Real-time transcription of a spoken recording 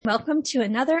Welcome to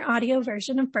another audio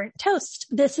version of Burnt Toast.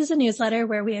 This is a newsletter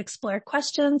where we explore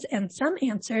questions and some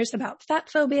answers about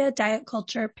fat phobia, diet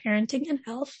culture, parenting, and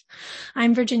health.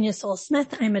 I'm Virginia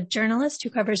Soul-Smith. I'm a journalist who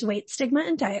covers weight stigma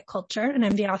and diet culture, and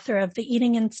I'm the author of The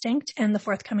Eating Instinct and the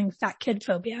forthcoming Fat Kid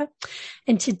Phobia.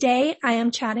 And today I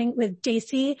am chatting with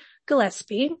Dacy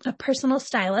Gillespie, a personal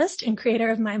stylist and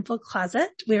creator of Mindful Closet.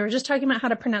 We were just talking about how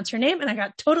to pronounce her name, and I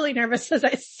got totally nervous as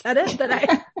I said it that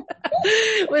I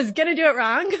was going to do it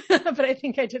wrong, but I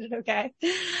think I did it okay.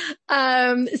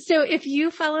 So if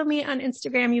you follow me on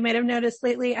Instagram, you might have noticed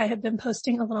lately I have been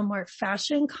posting a little more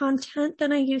fashion content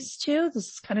than I used to. This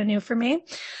is kind of new for me.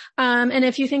 And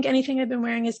if you think anything I've been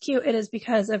wearing is cute, it is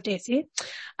because of Dacy.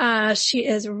 She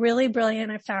is really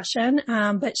brilliant at fashion,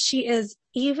 but she is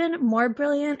even more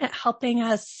brilliant at helping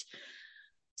us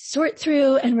sort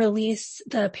through and release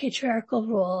the patriarchal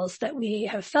rules that we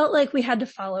have felt like we had to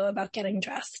follow about getting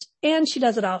dressed. And she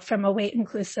does it all from a weight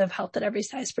inclusive, health at every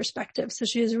size perspective. So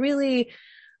she is really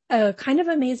a kind of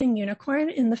amazing unicorn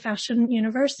in the fashion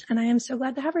universe. And I am so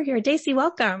glad to have her here. Dacy,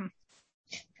 welcome.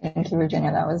 Thank you,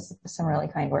 Virginia. That was some really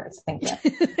kind words. Thank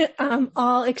you.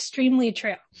 All extremely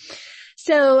true.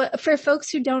 So for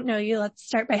folks who don't know you, let's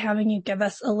start by having you give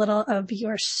us a little of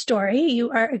your story.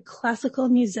 You are a classical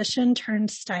musician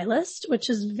turned stylist, which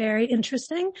is very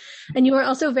interesting. And you are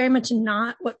also very much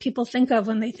not what people think of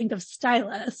when they think of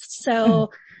stylist. So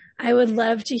I would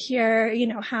love to hear,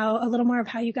 a little more of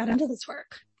how you got into this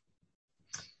work.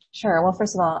 Sure. Well,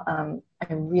 first of all,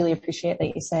 I really appreciate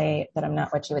that you say that I'm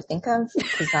not what you would think of,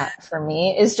 because that for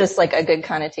me is just like a good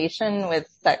connotation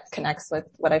that connects with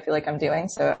what I feel like I'm doing.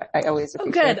 So I always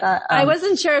appreciate that. I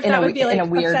wasn't sure if that would be like in a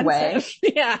weird offensive.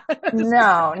 way. Yeah.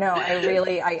 No,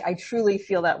 I truly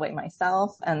feel that way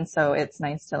myself. And so it's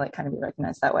nice to like kind of be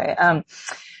recognized that way.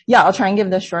 I'll try and give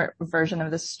the short version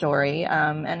of the story.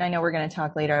 And I know we're going to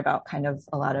talk later about kind of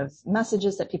a lot of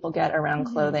messages that people get around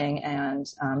clothing and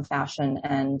fashion.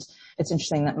 And it's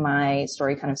interesting that my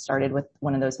story kind of started with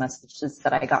one of those messages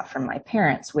that I got from my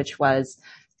parents, which was,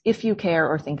 if you care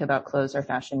or think about clothes or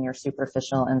fashion, you're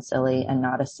superficial and silly and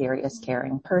not a serious,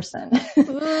 caring person.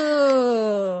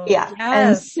 Ooh, yeah.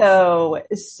 Yes.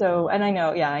 And so, and I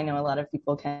know a lot of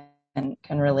people can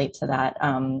relate to that.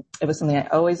 It was something I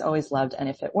always loved. And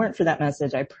if it weren't for that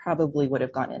message, I probably would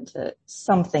have gone into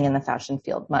something in the fashion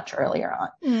field much earlier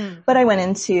on. But I went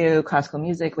into classical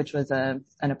music, which was an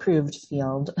approved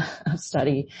field of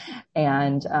study.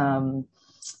 And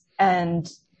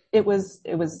it was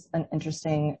an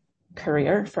interesting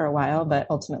career for a while, but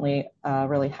ultimately a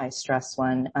really high stress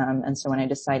one. And so when I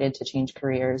decided to change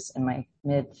careers in my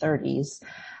mid 30s,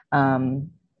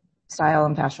 style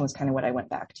and fashion was kind of what I went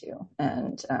back to,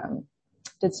 and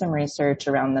did some research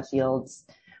around the fields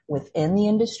within the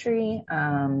industry,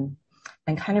 and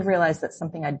kind of realized that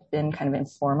something I'd been kind of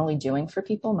informally doing for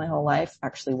people my whole life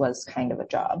actually was kind of a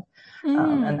job.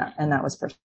 And that was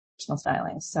personal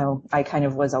styling. So I kind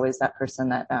of was always that person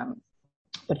that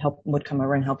would come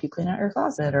over and help you clean out your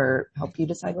closet or help you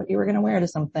decide what you were going to wear to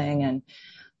something. And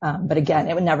but again,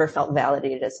 it would never felt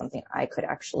validated as something I could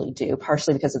actually do,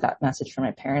 partially because of that message from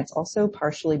my parents, also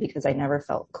partially because I never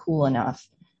felt cool enough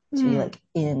to be like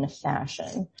in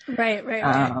fashion. Right.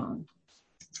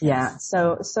 Yeah.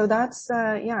 So that's,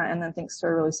 and then thanks to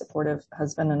a really supportive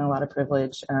husband and a lot of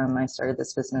privilege, I started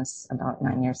this business about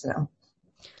 9 years ago.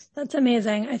 That's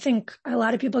amazing. I think a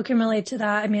lot of people can relate to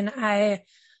that. I mean, I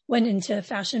went into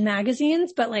fashion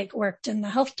magazines, but like worked in the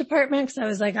health department because I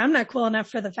was like, I'm not cool enough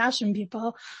for the fashion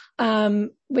people,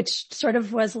 which sort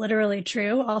of was literally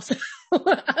true also.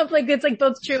 Like it's like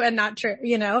both true and not true,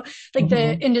 like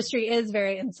the industry is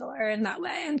very insular in that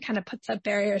way and kind of puts up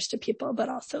barriers to people, but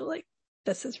also like,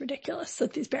 this is ridiculous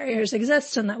that these barriers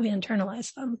exist and that we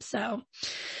internalize them. So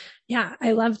yeah,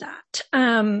 I love that.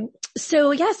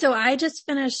 So I just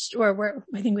finished,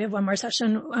 I think we have one more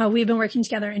session. We've been working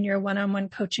together in your one-on-one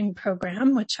coaching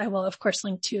program, which I will of course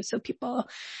link to so people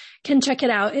can check it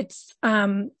out. It's,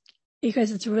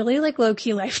 because it's really like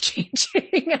low-key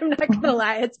life-changing. I'm not going to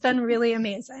lie. It's been really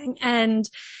amazing. And,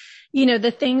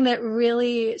 the thing that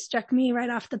really struck me right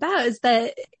off the bat is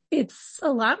that it's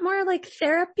a lot more like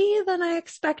therapy than I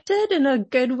expected in a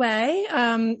good way.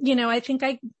 I think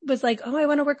I was like, I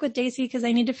want to work with Dacy because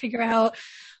I need to figure out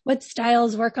what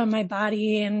styles work on my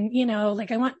body. And,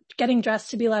 I want getting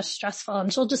dressed to be less stressful,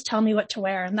 and she'll just tell me what to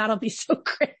wear and that'll be so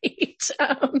great.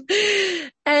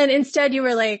 And instead you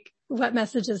were like, what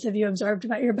messages have you absorbed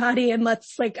about your body? And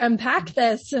let's like unpack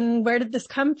this. And where did this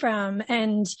come from?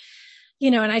 And,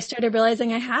 and I started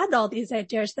realizing I had all these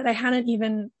ideas that I hadn't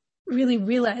even really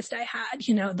realized I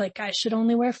had, like I should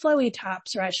only wear flowy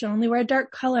tops, or I should only wear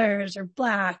dark colors or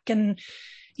black. And,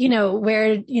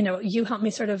 where, you helped me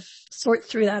sort of sort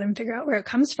through that and figure out where it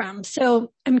comes from.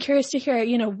 So I'm curious to hear,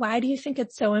 why do you think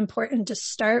it's so important to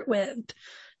start with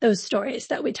those stories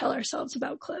that we tell ourselves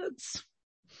about clothes?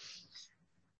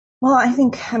 Well, I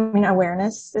think,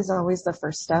 awareness is always the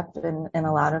first step in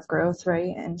a lot of growth,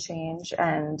 right? And change.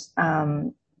 And,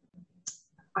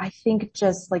 I think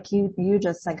just like you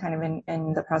just said, kind of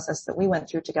in the process that we went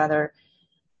through together,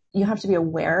 you have to be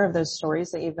aware of those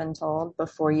stories that you've been told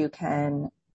before you can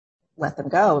let them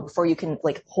go, before you can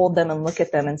like hold them and look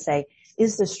at them and say,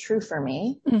 is this true for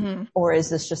me? Mm-hmm. Or is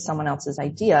this just someone else's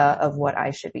idea of what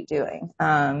I should be doing?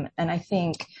 And I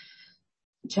think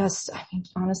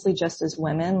honestly, just as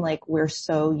women, like we're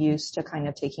so used to kind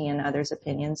of taking in others'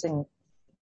 opinions and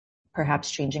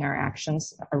perhaps changing our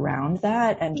actions around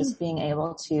that, and just being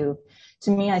able to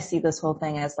me, I see this whole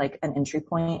thing as like an entry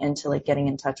point into like getting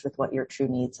in touch with what your true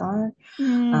needs are.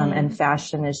 And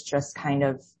fashion is just kind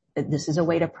of, this is a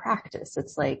way to practice.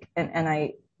 It's like, and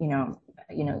I,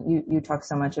 you talk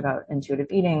so much about intuitive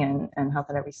eating and health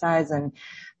at every size. And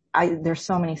there's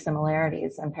so many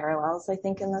similarities and parallels, I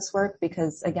think, in this work,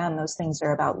 because again, those things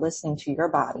are about listening to your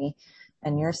body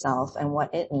and yourself and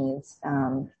what it needs,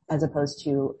 as opposed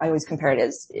to, I always compare it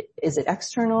as, is it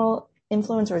external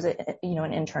influence or is it,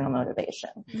 an internal motivation?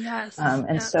 Yes.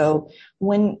 So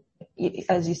when,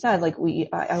 as you said, like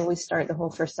I always start the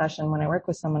whole first session when I work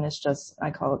with someone, it's just,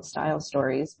 I call it style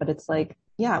stories, but it's like,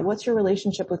 yeah, what's your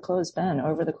relationship with clothes been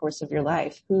over the course of your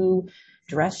life? Who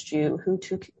dressed you? Who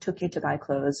took you to buy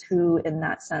clothes? Who in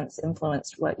that sense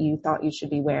influenced what you thought you should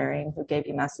be wearing? Who gave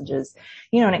you messages?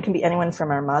 And it can be anyone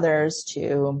from our mothers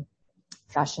to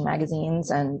fashion magazines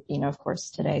and, of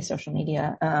course today, social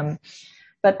media.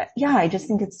 But yeah, I just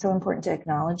think it's so important to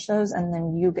acknowledge those, and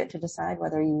then you get to decide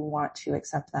whether you want to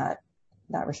accept that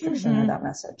restriction or that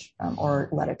message, or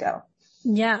let it go.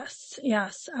 Yes,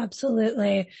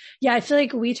 absolutely. Yeah, I feel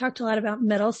like we talked a lot about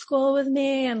middle school with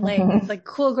me and like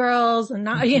cool girls and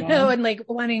not, and like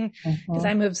wanting, because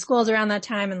I moved schools around that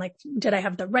time, and like, did I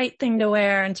have the right thing to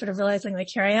wear, and sort of realizing like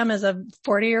here I am as a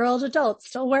 40-year-old adult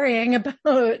still worrying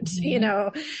about,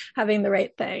 having the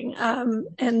right thing.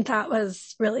 And that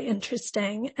was really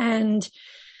interesting. And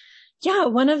yeah,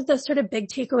 one of the sort of big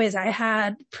takeaways I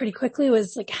had pretty quickly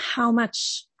was like how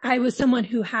much I was someone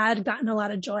who had gotten a lot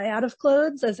of joy out of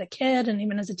clothes as a kid and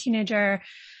even as a teenager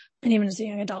and even as a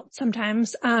young adult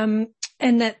sometimes. And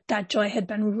that joy had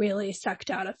been really sucked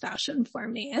out of fashion for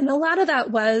me. And a lot of that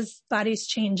was bodies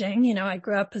changing. I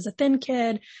grew up as a thin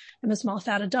kid. I'm a small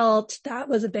fat adult. That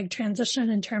was a big transition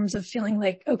in terms of feeling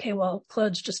like, okay, well,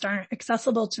 clothes just aren't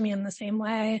accessible to me in the same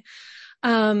way.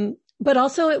 But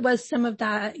also it was some of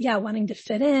that, wanting to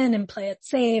fit in and play it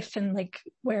safe and like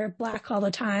wear black all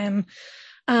the time.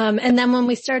 And then when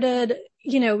we started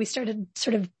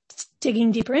sort of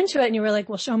digging deeper into it, and you were like,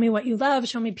 well, show me what you love,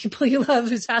 show me people you love,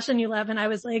 whose fashion you love. And I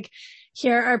was like,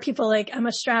 here are people like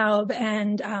Emma Straub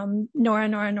and,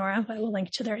 Nora, I will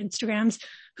link to their Instagrams,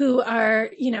 who are,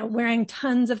 wearing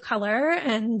tons of color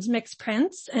and mixed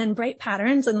prints and bright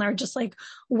patterns. And they're just like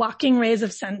walking rays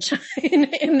of sunshine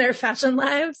in their fashion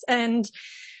lives. And,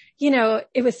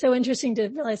 it was so interesting to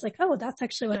realize like, oh, that's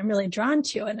actually what I'm really drawn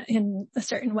to in a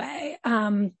certain way.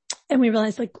 And we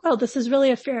realized like, well, this is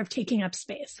really a fear of taking up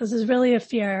space. This is really a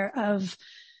fear of,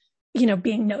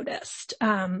 being noticed.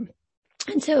 And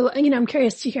so, I'm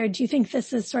curious to hear, do you think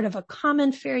this is sort of a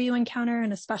common fear you encounter?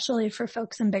 And especially for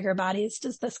folks in bigger bodies,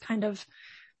 does this kind of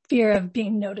fear of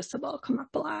being noticeable come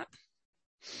up a lot?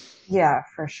 Yeah,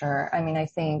 for sure. I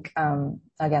think,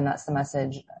 again, that's the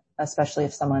message, especially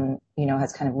if someone,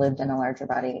 has kind of lived in a larger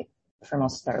body for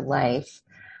most of their life.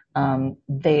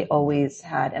 They always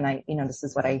had, and this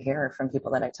is what I hear from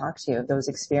people that I talk to, those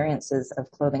experiences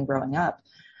of clothing growing up,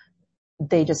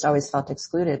 they just always felt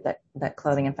excluded, that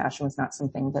clothing and fashion was not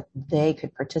something that they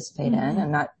could participate in.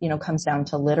 And that, comes down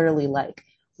to literally like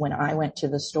when I went to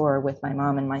the store with my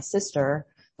mom and my sister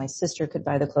could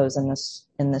buy the clothes in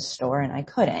this store and I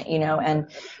couldn't,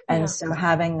 and so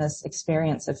having this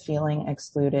experience of feeling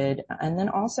excluded, and then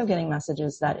also getting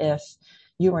messages that if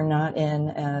you are not in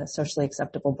a socially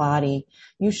acceptable body,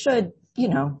 you should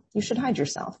hide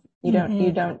yourself.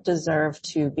 You don't deserve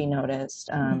to be noticed.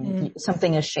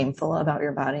 Something is shameful about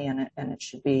your body, and it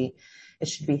should be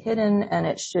hidden,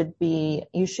 and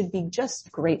you should be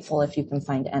just grateful if you can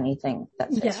find anything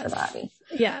that fits your body.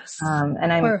 Yes.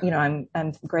 And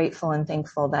I'm grateful and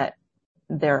thankful that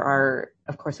there are,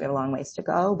 of course, we have a long ways to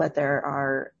go, but there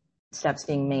are steps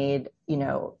being made,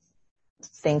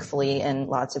 thankfully in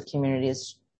lots of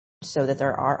communities, so that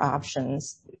there are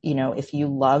options, if you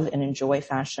love and enjoy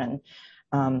fashion,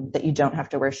 that you don't have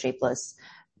to wear shapeless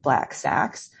black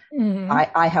sacks.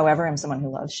 I, however, am someone who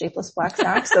loves shapeless black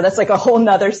sacks. So that's like a whole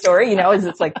nother story, is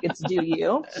it's like, it's do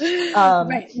you.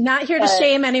 Right. Not here to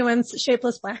shame anyone's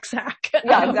shapeless black sack.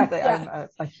 Yeah, exactly. I'm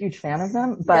a huge fan of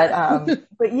them,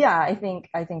 but yeah, I think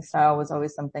style was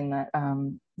always something that,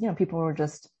 people were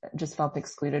just felt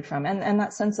excluded from. And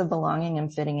that sense of belonging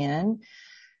and fitting in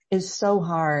is so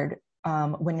hard,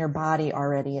 when your body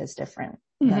already is different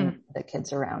than the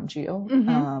kids around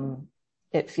you.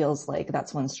 It feels like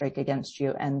that's one strike against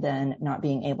you, and then not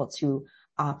being able to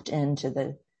opt into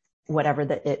the whatever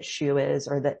the it shoe is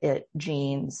or the it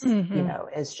jeans,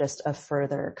 is just a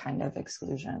further kind of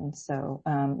exclusion. So,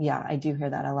 yeah, I do hear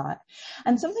that a lot.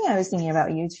 And something I was thinking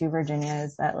about you too, Virginia,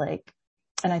 is that like,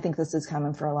 and I think this is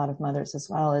common for a lot of mothers as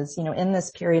well, is, in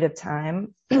this period of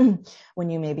time when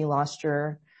you maybe lost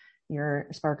your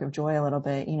spark of joy a little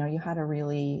bit, you had a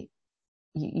really,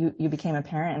 you became a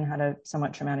parent and had a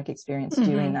somewhat traumatic experience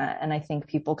doing that. And I think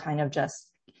people kind of just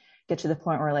get to the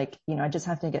point where like, I just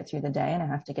have to get through the day and I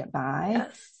have to get by.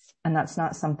 Yes. And that's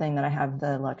not something that I have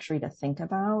the luxury to think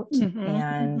about.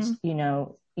 And,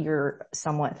 you're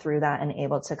somewhat through that and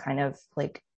able to kind of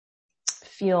like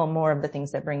feel more of the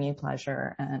things that bring you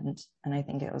pleasure. And I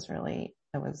think it was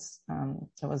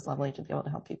lovely to be able to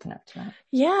help you connect to that.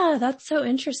 Yeah, that's so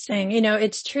interesting.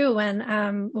 It's true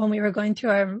when we were going through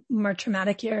our more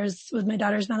traumatic years with my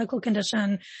daughter's medical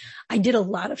condition, I did a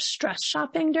lot of stress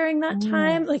shopping during that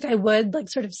time. Like I would like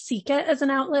sort of seek it as an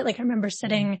outlet. Like I remember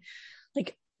sitting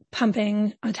like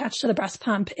pumping attached to the breast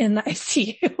pump in the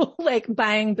ICU, like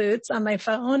buying boots on my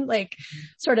phone, like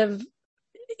sort of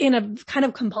in a kind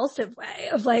of compulsive way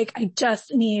of like, I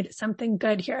just need something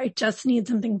good here. I just need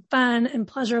something fun and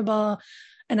pleasurable.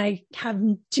 And I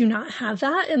do not have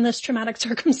that in this traumatic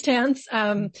circumstance.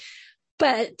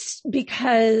 But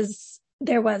because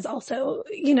there was also,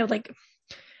 like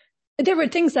there were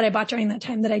things that I bought during that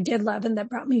time that I did love and that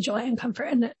brought me joy and comfort.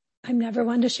 And I'm never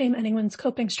one to shame anyone's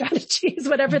coping strategies,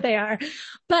 whatever they are,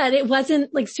 but it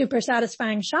wasn't like super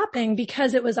satisfying shopping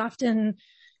because it was often,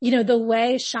 the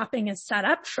way shopping is set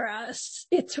up for us,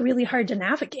 it's really hard to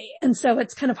navigate. And so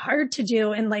it's kind of hard to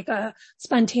do in like a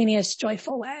spontaneous,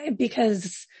 joyful way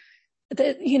because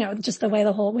just the way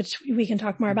which we can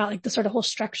talk more about, like the sort of whole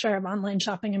structure of online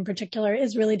shopping in particular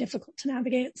is really difficult to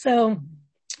navigate. So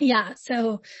yeah,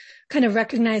 so kind of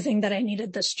recognizing that I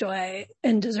needed this joy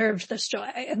and deserved this joy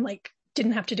and like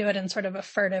didn't have to do it in sort of a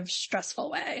furtive,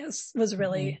 stressful way was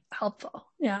really helpful.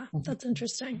 Yeah, that's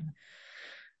interesting.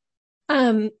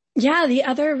 Yeah, the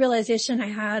other realization I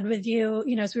had with you,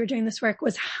 as we were doing this work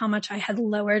was how much I had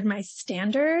lowered my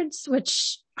standards,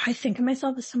 which I think of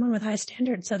myself as someone with high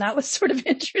standards. So that was sort of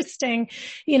interesting,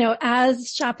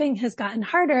 as shopping has gotten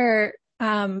harder,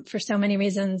 for so many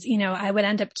reasons, I would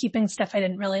end up keeping stuff I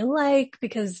didn't really like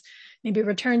because maybe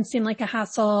returns seemed like a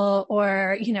hassle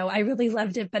or, I really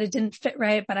loved it, but it didn't fit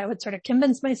right. But I would sort of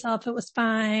convince myself it was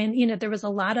fine. There was a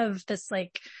lot of this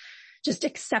like, just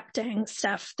accepting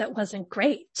stuff that wasn't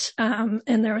great. And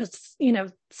there was,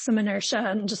 some inertia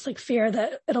and just like fear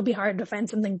that it'll be hard to find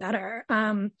something better.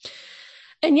 And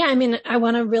yeah, I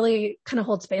want to really kind of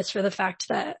hold space for the fact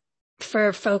that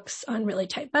for folks on really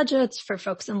tight budgets, for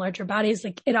folks in larger bodies,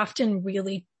 like it often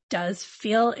really does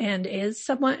feel and is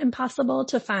somewhat impossible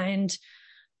to find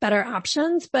better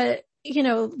options. But,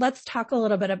 let's talk a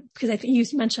little bit because I think you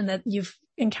mentioned that you've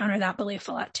encounter that belief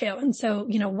a lot too. And so,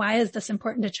 why is this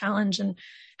important to challenge and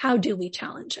how do we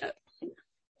challenge it?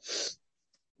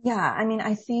 Yeah.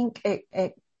 I think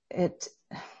it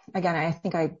again, I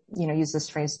think I, used this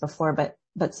phrase before,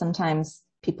 but sometimes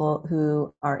people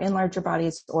who are in larger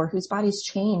bodies or whose bodies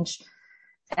change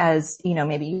as,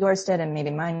 maybe yours did and maybe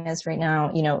mine is right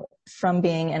now, from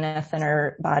being in a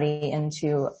thinner body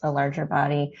into a larger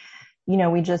body,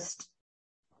 we just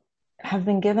have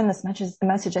been given this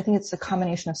message. I think it's a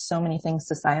combination of so many things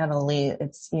societally.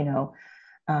 It's,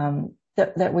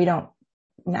 that we don't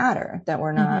matter, that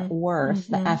we're not worth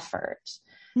the effort,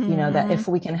 that if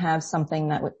we can have something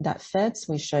that fits,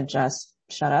 we should just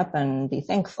shut up and be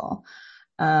thankful.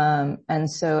 And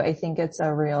so I think it's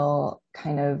a real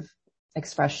kind of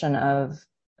expression of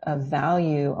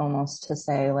value almost to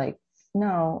say like,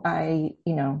 no,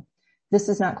 this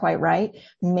is not quite right.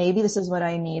 Maybe this is what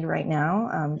I need right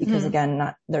now. Because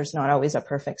again, there's not always a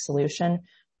perfect solution,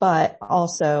 but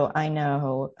also I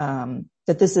know,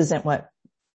 that this isn't what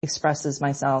expresses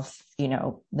myself,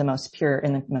 the most pure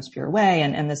in the most pure way.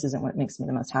 And this isn't what makes me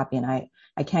the most happy. And I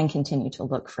can continue to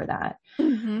look for that.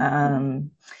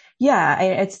 Yeah,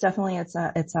 it's definitely,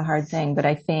 it's a hard thing, but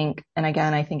I think, and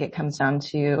again, I think it comes down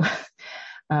to,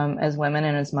 as women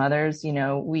and as mothers,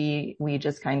 we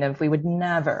just kind of, we would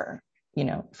never,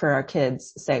 for our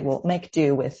kids say, well, make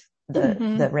do with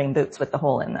the rain boots with the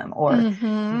hole in them, or, you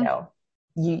know,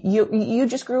 you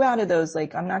just grew out of those.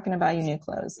 Like, I'm not going to buy you new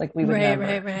clothes. Like, we would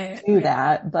never do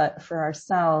that. But for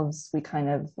ourselves, we kind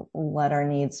of let our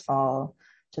needs fall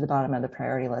to the bottom of the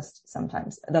priority list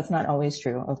sometimes. That's not always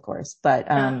true, of course, but,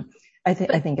 I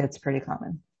think it's pretty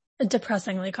common.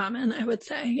 Depressingly common, I would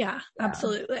say. Yeah,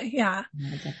 absolutely. Yeah.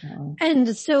 Definitely.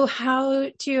 And so how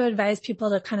do you advise people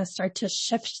to kind of start to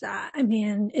shift that? I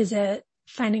mean, is it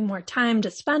finding more time to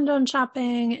spend on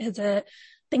shopping? Is it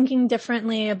thinking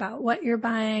differently about what you're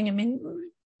buying? I mean,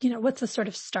 you know, what's the sort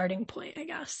of starting point, I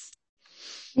guess?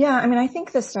 Yeah. I mean, I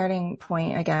think the starting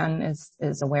point again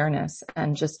is awareness,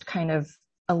 and just kind of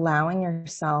allowing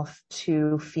yourself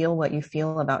to feel what you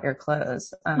feel about your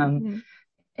clothes.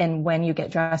 And when you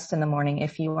get dressed in the morning,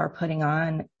 if you are putting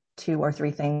on 2 or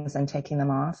 3 things and taking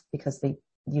them off because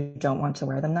you don't want to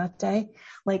wear them that day,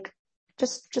 like,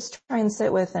 just try and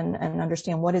sit with and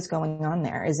understand what is going on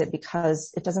there. Is it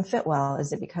because it doesn't fit well?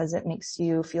 Is it because it makes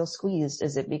you feel squeezed?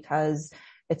 Is it because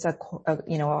it's a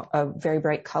very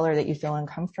bright color that you feel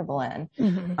uncomfortable in?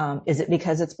 Is it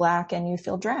because it's black and you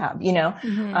feel drab? You know,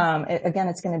 again,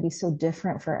 it's going to be so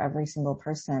different for every single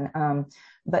person.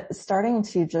 But starting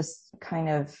to just kind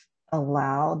of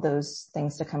allow those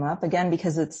things to come up again,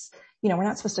 because it's, you know, we're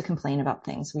not supposed to complain about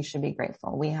things. We should be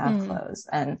grateful. We have clothes,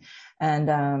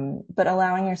 but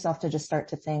allowing yourself to just start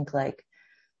to think like,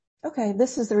 okay,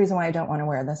 this is the reason why I don't want to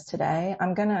wear this today.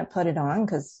 I'm going to put it on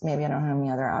because maybe I don't have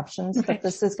any other options, but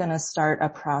this is going to start a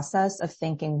process of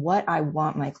thinking what I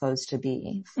want my clothes to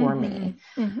be for me.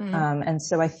 And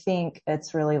so I think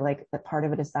it's really like that part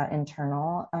of it is that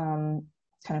internal,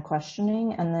 kind of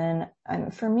questioning. And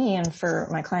then for me and for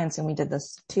my clients, and we did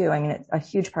this too, I mean, a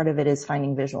huge part of it is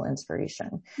finding visual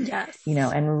inspiration. Yes. You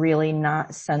know, and really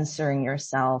not censoring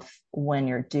yourself when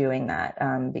you're doing that.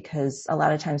 Because a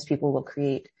lot of times people will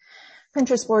create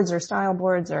Pinterest boards or style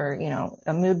boards or, you know,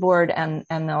 a mood board, and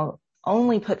they'll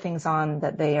only put things on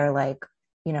that they are like,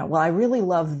 you know, well, I really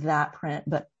love that print,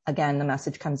 but again, the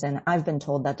message comes in, I've been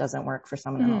told that doesn't work for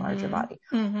someone in a larger body,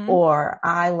 or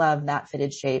I love that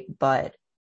fitted shape, but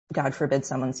God forbid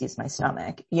someone sees my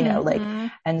stomach, you know, like,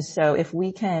 and so if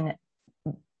we can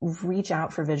reach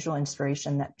out for visual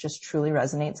inspiration that just truly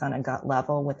resonates on a gut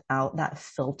level without that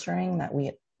filtering that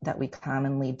we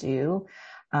commonly do,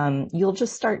 you'll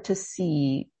just start to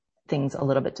see things a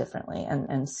little bit differently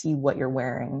and see what you're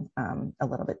wearing, a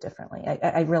little bit differently.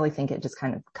 I really think it just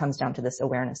kind of comes down to this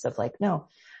awareness of like, no,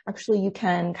 actually you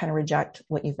can kind of reject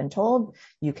what you've been told.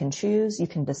 You can choose, you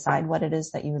can decide what it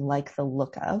is that you like the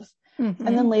look of. And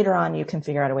then later on you can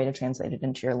figure out a way to translate it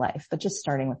into your life, but just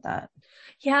starting with that.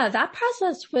 Yeah, that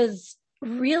process was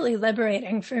really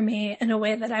liberating for me in a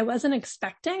way that I wasn't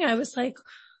expecting. I was like,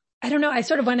 I don't know. I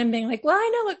sort of went in being like, well,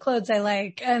 I know what clothes I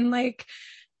like. And like,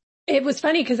 it was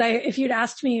funny because if you'd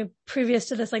asked me previous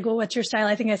to this, like, well, what's your style?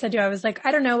 I think I said to you, I was like,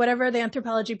 I don't know, whatever the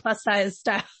Anthropologie plus size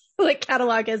style like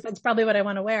catalog is, that's probably what I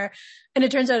want to wear. And it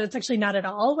turns out it's actually not at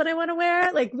all what I want to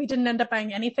wear. Like, we didn't end up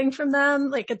buying anything from them.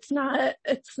 Like, it's not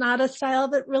a style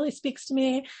that really speaks to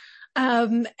me.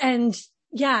 And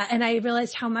yeah, and I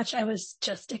realized how much I was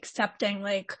just accepting,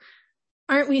 like,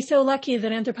 aren't we so lucky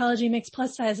that Anthropologie makes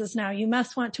plus sizes now? You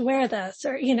must want to wear this,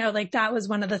 or, you know, like that was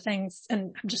one of the things.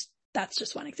 And that's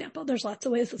just one example. There's lots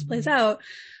of ways this plays out.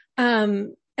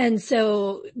 And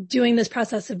so doing this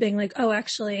process of being like, oh,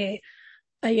 actually,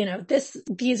 you know,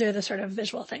 these are the sort of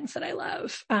visual things that I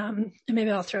love. And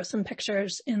maybe I'll throw some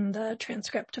pictures in the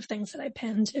transcript of things that I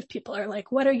pinned if people are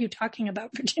like, what are you talking about,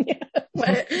 Virginia?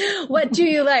 What do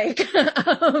you like?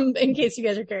 In case you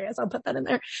guys are curious, I'll put that in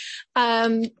there.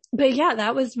 But yeah,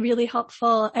 that was really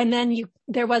helpful. And then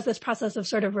there was this process of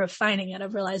sort of refining it,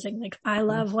 of realizing like, I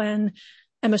love when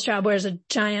Emma Straub wears a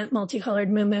giant multicolored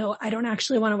muumuu. I don't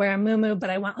actually want to wear a muumuu,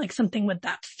 but I want like something with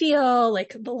that feel,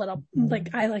 like the little,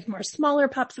 like I like more smaller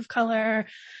pops of color,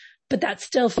 but that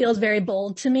still feels very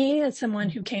bold to me as someone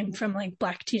who came from like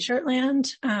black t-shirt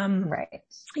land. Right.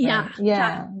 Yeah. Right.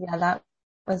 Yeah. That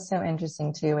was so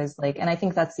interesting too, is like, and I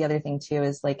think that's the other thing too,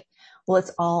 is like, well,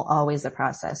 it's always a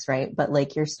process, right? But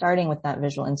like you're starting with that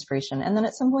visual inspiration, and then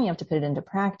at some point you have to put it into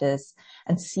practice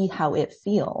and see how it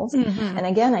feels. And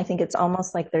again, I think it's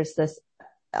almost like there's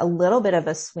a little bit of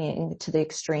a swing to the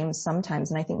extremes sometimes.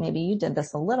 And I think maybe you did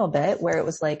this a little bit, where it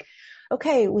was like,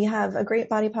 okay, we have a great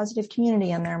body positive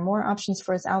community and there are more options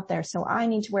for us out there. So I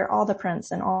need to wear all the prints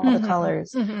and all the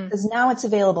colors because now it's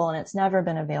available and it's never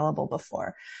been available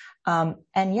before.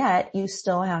 And yet you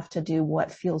still have to do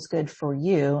what feels good for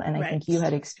you. And I think you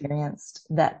had experienced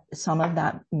that some of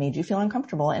that made you feel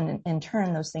uncomfortable. And in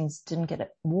turn, those things didn't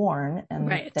get worn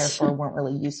and therefore weren't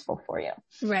really useful for you.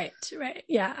 Right.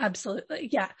 Yeah, absolutely.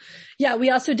 Yeah. Yeah.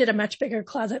 We also did a much bigger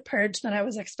closet purge than I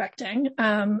was expecting.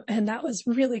 And that was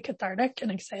really cathartic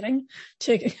and exciting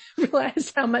to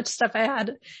realize how much stuff I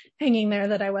had hanging there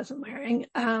that I wasn't wearing.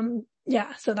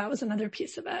 Yeah. So that was another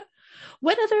piece of it.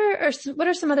 What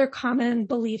are some other common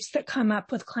beliefs that come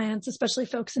up with clients, especially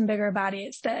folks in bigger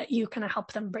bodies, that you kind of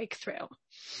help them break through?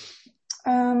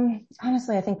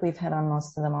 Honestly, I think we've hit on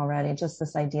most of them already. Just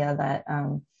this idea that,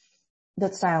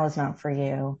 that style is not for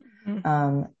you,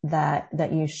 that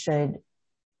you should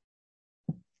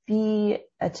be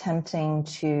attempting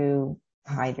to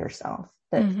hide yourself,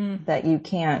 that you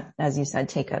can't, as you said,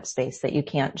 take up space, that you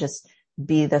can't just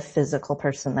be the physical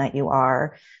person that you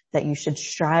are, that you should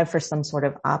strive for some sort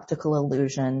of optical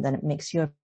illusion that it makes you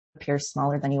appear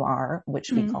smaller than you are,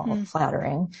 which we call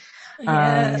flattering.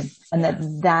 And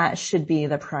that should be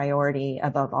the priority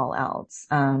above all else.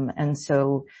 And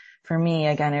so for me,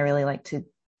 again, I really like to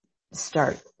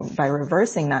start by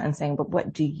reversing that and saying, but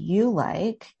what do you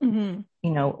like? You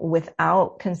know,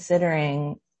 without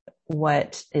considering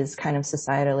what is kind of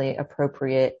societally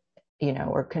appropriate, you know,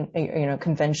 or,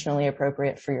 conventionally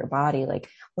appropriate for your body. Like,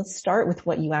 let's start with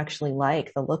what you actually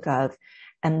like the look of,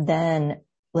 and then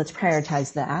let's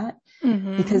prioritize that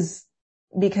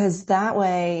because that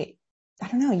way, I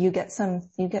don't know, you get some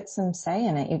say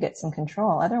in it, you get some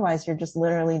control. Otherwise you're just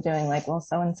literally doing like, well,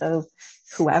 so-and-so,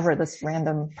 whoever this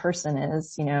random person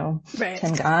is, you know,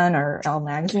 Tim Gunn or Elle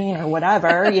Magazine or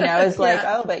whatever, you know, is like,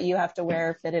 oh, but you have to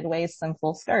wear fitted waists and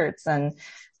full skirts. And,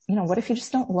 you know, what if you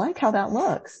just don't like how that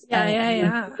looks?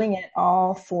 You're doing it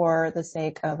all for the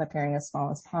sake of appearing as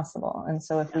small as possible. And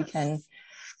so if we can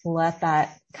let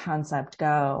that concept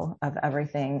go of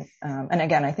everything, and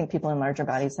again, I think people in larger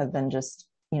bodies have been just,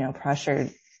 you know,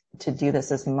 pressured to do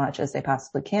this as much as they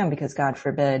possibly can, because God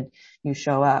forbid you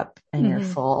show up in your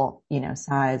full, you know,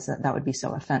 size. That would be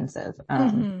so offensive.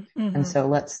 And so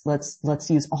let's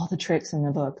use all the tricks in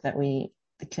the book that we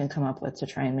can come up with to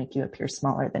try and make you appear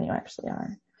smaller than you actually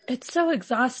are. It's so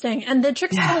exhausting. And the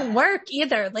tricks don't work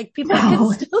either. Like people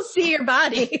can still see your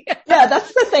body.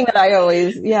 That's the thing I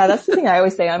always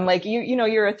say. I'm like, you know,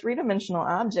 you're a 3-dimensional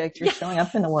object. You're showing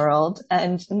up in the world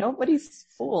and nobody's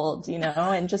fooled, you know,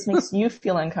 and just makes you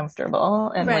feel uncomfortable.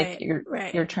 And like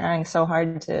you're trying so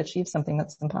hard to achieve something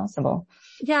that's impossible.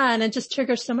 Yeah. And it just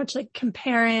triggers so much like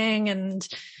comparing, and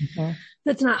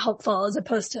that's not helpful, as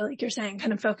opposed to, like you're saying,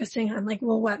 kind of focusing on like,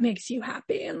 well, what makes you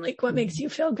happy and like what makes you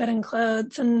feel good in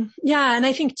clothes. And and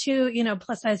I think too, you know,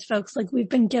 plus size folks, like we've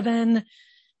been given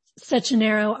such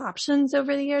narrow options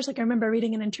over the years. Like I remember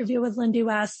reading an interview with Lindy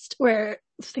West where,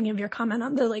 thinking of your comment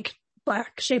on the like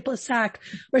black shapeless sack,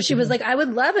 where she was like, I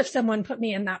would love if someone put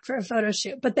me in that for a photo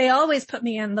shoot, but they always put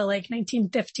me in the like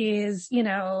 1950s, you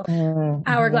know,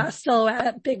 hourglass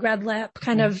silhouette, big red lip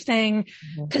kind of thing.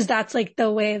 Cause that's like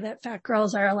the way that fat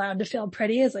girls are allowed to feel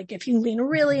pretty, is like if you lean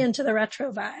really into the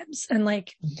retro vibes. And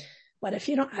like, what if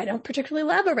you don't, I don't particularly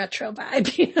love a retro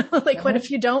vibe, you know, like what if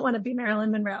you don't want to be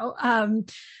Marilyn Monroe?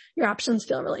 Your options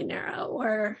feel really narrow.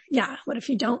 Or what if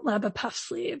you don't love a puff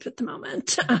sleeve at the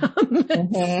moment?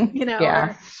 You know,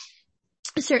 or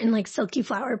certain like silky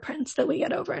flower prints that we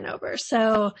get over and over.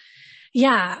 So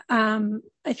I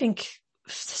think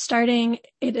starting,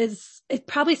 it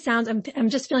probably sounds, I'm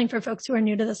just feeling for folks who are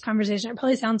new to this conversation, it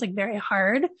probably sounds like very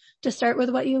hard to start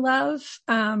with what you love.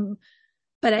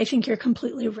 But I think you're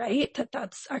completely right that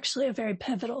that's actually a very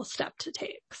pivotal step to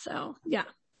take. So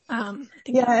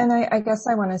and I guess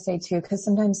I want to say too, because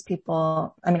sometimes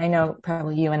people, I mean, I know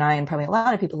probably you and I and probably a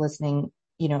lot of people listening,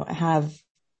 you know, have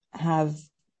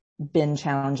been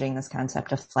challenging this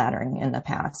concept of flattering in the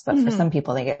past. But for some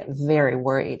people, they get very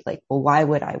worried, like, well, why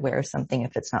would I wear something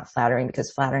if it's not flattering?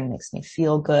 Because flattering makes me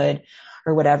feel good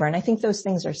or whatever. And I think those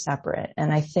things are separate.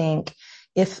 And I think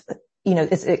if, you know,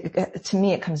 to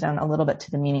me, it comes down a little bit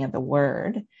to the meaning of the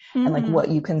word and like what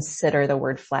you consider the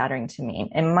word flattering to mean.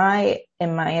 In my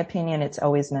opinion, it's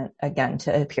always meant, again,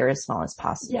 to appear as small as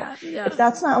possible. If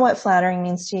that's not what flattering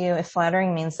means to you, if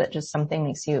flattering means that just something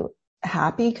makes you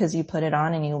happy because you put it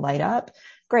on and you light up,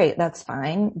 great, that's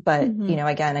fine. But, you know,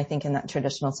 again, I think in that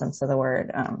traditional sense of the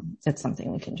word, it's something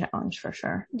we can challenge for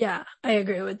sure. Yeah, I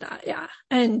agree with that. Yeah.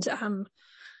 And,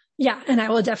 and I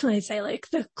will definitely say, like,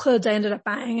 the clothes I ended up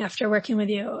buying after working with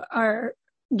you are,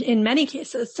 in many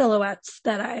cases, silhouettes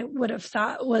that I would have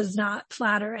thought was not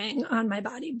flattering on my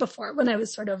body before, when I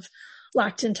was sort of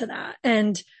locked into that.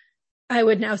 And I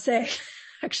would now say,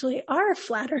 actually are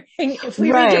flattering if we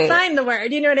redefine the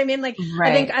word, you know what I mean? Like,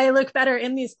 I think I look better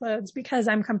in these clothes because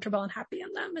I'm comfortable and happy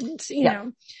in them, and, you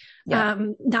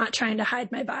know, not trying to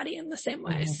hide my body in the same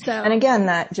way. So, and again,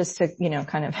 that just to, you know,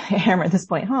 kind of hammer this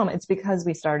point home, it's because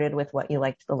we started with what you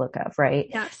liked the look of, right?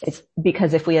 Yes. It's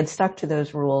because if we had stuck to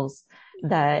those rules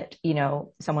that, you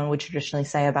know, someone would traditionally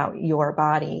say about your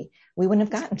body, we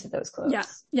wouldn't have gotten to those clothes. Yeah.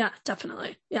 Yeah,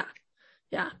 definitely. Yeah.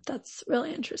 Yeah. That's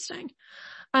really interesting.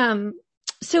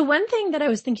 So one thing that I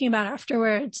was thinking about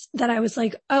afterwards that I was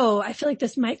like, oh, I feel like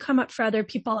this might come up for other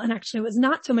people, and actually was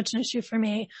not so much an issue for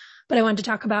me, but I wanted to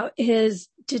talk about is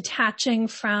detaching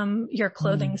from your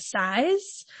clothing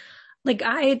size. Like,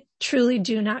 I truly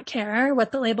do not care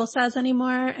what the label says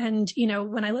anymore. And, you know,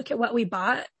 when I look at what we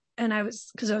bought, and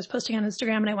because I was posting on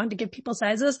Instagram and I wanted to give people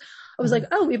sizes, I was like,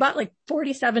 oh, we bought like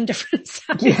 47 different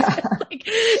sizes. Yeah. Like,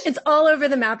 it's all over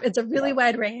the map. It's a really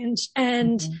wide range.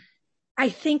 And I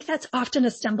think that's often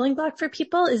a stumbling block for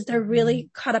people, is they're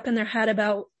really caught up in their head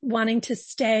about wanting to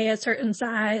stay a certain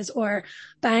size, or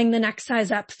buying the next size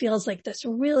up feels like this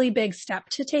really big step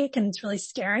to take, and it's really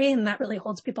scary, and that really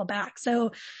holds people back.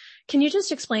 So can you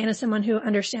just explain to someone who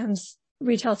understands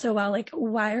retail so well, like,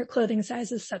 why are clothing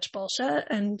sizes such bullshit,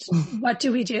 and what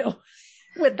do we do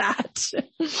with that?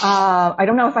 I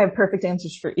don't know if I have perfect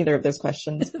answers for either of those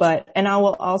questions, and I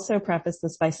will also preface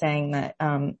this by saying that,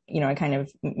 you know, I kind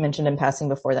of mentioned in passing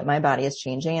before that my body is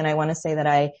changing, and I want to say that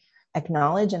I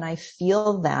acknowledge and I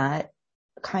feel that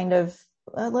kind of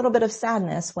a little bit of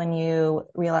sadness when you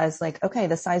realize, like, okay,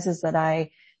 the sizes that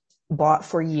I bought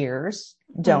for years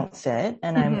don't fit,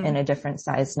 and I'm in a different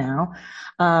size now.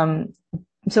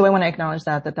 So I want to acknowledge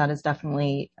that is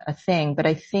definitely a thing, but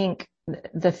I think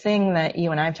the thing that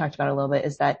you and I have talked about a little bit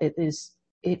is that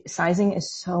sizing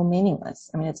is so meaningless.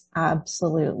 I mean, it's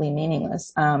absolutely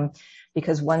meaningless,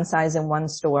 because one size in one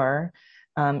store,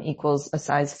 equals a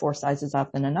size 4 sizes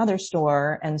up in another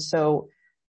store. And so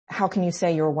how can you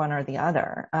say you're one or the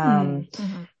other?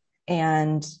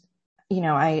 And, you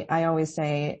know, I always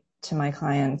say to my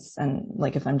clients, and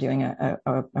like, if I'm doing a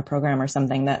program or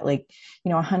something, that, like, you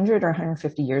know, 100 or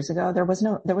 150 years ago, there was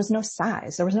no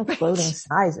size. There was no clothing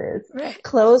sizes. Right.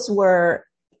 Clothes were,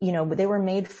 you know, they were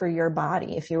made for your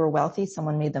body. If you were wealthy,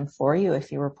 someone made them for you.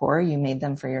 If you were poor, you made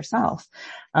them for yourself.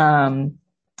 And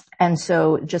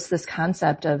so just this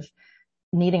concept of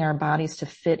needing our bodies to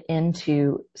fit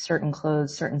into certain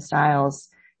clothes, certain styles,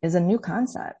 is a new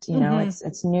concept. You know,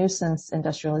 it's new since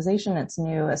industrialization. It's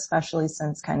new, especially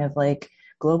since kind of like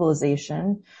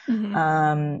globalization.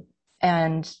 And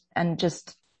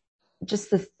just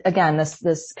this, again,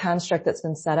 this construct that's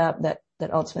been set up that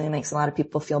ultimately makes a lot of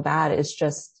people feel bad is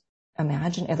just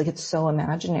like, it's so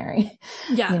imaginary.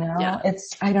 Yeah. You know,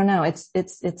 I don't know.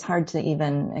 It's hard to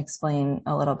even explain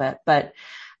a little bit, but,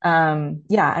 I don't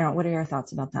know. What are your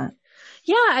thoughts about that?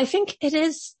 Yeah, I think it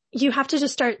is. You have to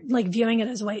just start, like, viewing it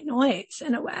as white noise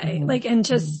in a way, like, and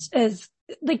just as,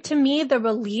 like, to me, the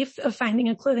relief of finding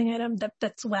a clothing item that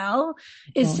fits well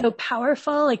is so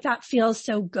powerful. Like, that feels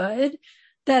so good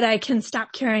that I can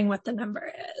stop caring what the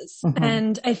number is.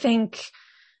 And I think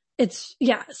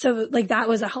so, like, that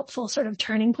was a helpful sort of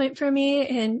turning point for me.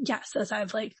 And yes, as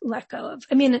I've, like, let go of,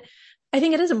 I mean, I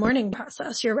think it is a mourning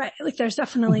process. You're right. Like, there's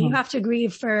definitely, you have to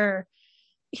grieve for,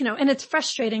 you know, and it's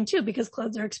frustrating too, because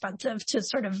clothes are expensive, to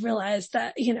sort of realize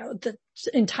that, you know, the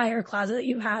entire closet that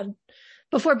you had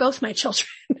before both my children,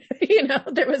 you know,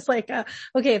 there was like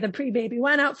okay, the pre-baby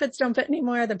 1 outfits don't fit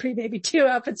anymore. The pre-baby 2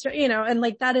 outfits, you know, and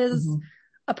like, that is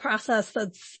a process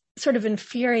that's sort of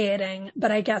infuriating.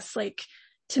 But I guess, like,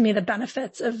 to me, the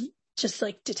benefits of just,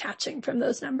 like, detaching from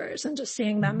those numbers and just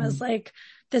seeing them as, like,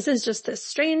 this is just this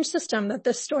strange system that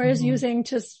this store is using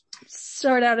to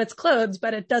sort out its clothes,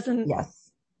 but it doesn't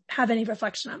have any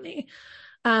reflection on me.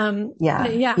 And go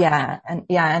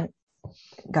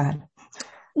ahead.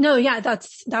 No, yeah, that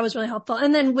was really helpful.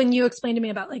 And then when you explained to me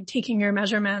about, like, taking your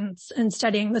measurements and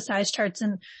studying the size charts,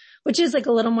 and which is, like,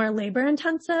 a little more labor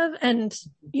intensive. And,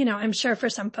 you know, I'm sure for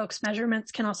some folks,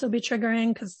 measurements can also be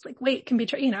triggering, because, like, weight can be,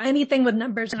 you know, anything with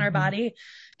numbers in our body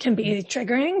can be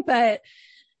triggering. But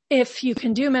if you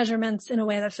can do measurements in a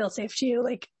way that feels safe to you,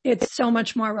 like, it's so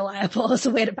much more reliable as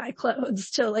a way to buy clothes,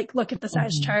 to, like, look at the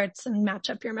size charts and match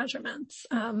up your measurements.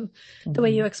 The way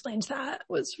you explained that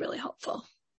was really helpful.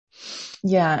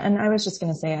 Yeah. And I was just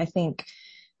going to say, I think,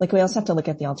 like, we also have to look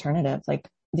at the alternative. Like,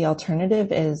 the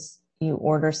alternative is you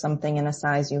order something in a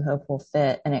size you hope will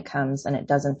fit, and it comes and it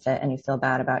doesn't fit, and you feel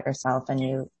bad about yourself, and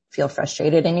you feel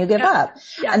frustrated, and you give up.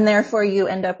 Yeah. And therefore you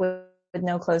end up with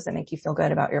no clothes that make you feel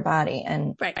good about your body.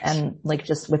 And, and like,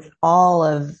 just with all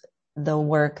of the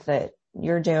work that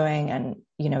you're doing, and,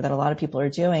 you know, that a lot of people are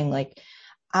doing, like,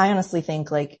 I honestly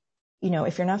think like,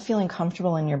 if you're not feeling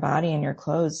comfortable in your body and your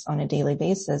clothes on a daily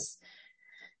basis,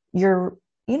 you're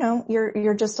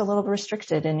just a little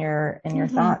restricted in your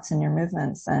thoughts and your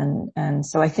movements. And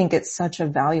so I think it's such a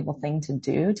valuable thing to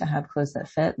do, to have clothes that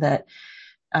fit, that,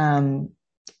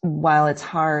 while it's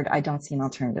hard, I don't see an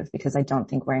alternative, because I don't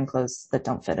think wearing clothes that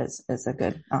don't fit is a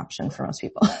good option for most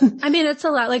people. I mean, it's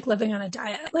a lot like living on a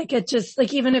diet. Like it just,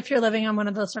 like, even if you're living on one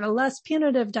of those sort of less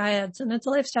punitive diets and it's a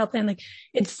lifestyle plan, like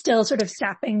it's still sort of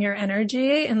sapping your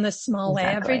energy in this small way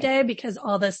every day, because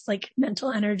all this like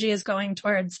mental energy is going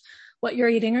towards what you're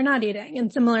eating or not eating.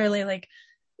 And similarly, like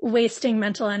wasting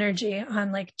mental energy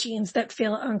on like jeans that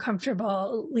feel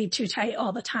uncomfortable, lead too tight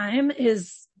all the time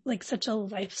is like such a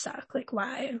life suck. Like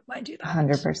why do that?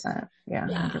 100%. Yeah.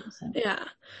 100%. Yeah.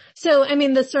 So, I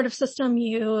mean, the sort of system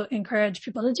you encourage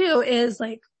people to do is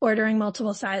like ordering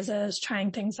multiple sizes,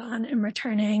 trying things on and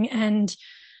returning. And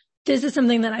this is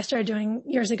something that I started doing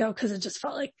years ago because it just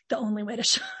felt like the only way to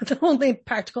shop, the only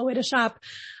practical way to shop.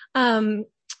 And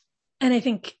I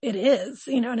think it is,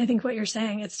 and I think what you're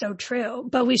saying is so true,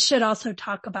 but we should also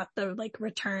talk about the like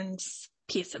returns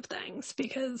piece of things,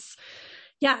 because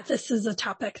yeah, this is a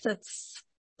topic that's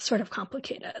sort of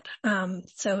complicated.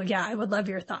 So yeah, I would love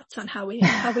your thoughts on how we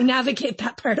navigate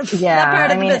that part of the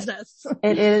business.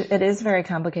 It is very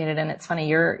complicated. And it's funny,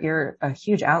 you're a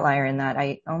huge outlier in that.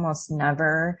 I almost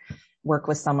never work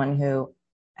with someone who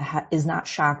is not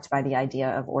shocked by the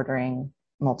idea of ordering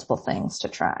multiple things to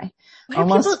try.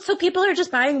 People are just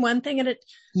buying one thing at a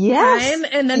time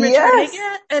and then returning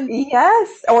it,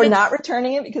 or not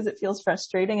returning it because it feels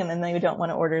frustrating, and then they don't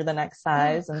want to order the next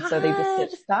size, and so they just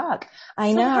get stuck.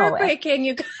 I know, heartbreaking,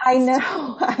 you guys. I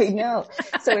know.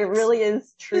 So it really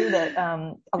is true that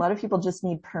a lot of people just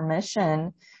need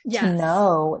permission to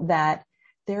know that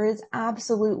there is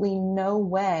absolutely no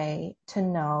way to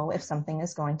know if something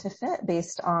is going to fit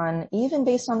based on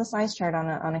the size chart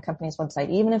on a company's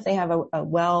website. Even if they have a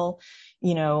well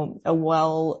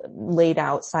laid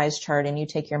out size chart and you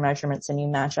take your measurements and you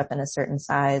match up in a certain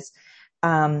size,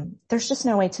 there's just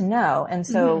no way to know. And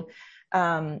so,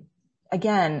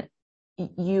 again,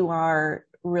 you are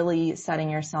really setting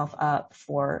yourself up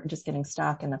for just getting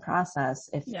stuck in the process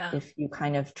if you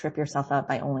kind of trip yourself up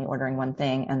by only ordering one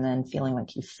thing and then feeling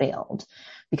like you failed,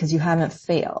 because you haven't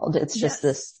failed. It's just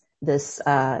this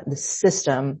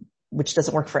system, which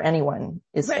doesn't work for anyone,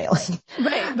 is failing.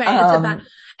 Right.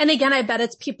 And again, I bet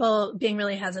it's people being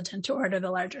really hesitant to order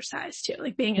the larger size too,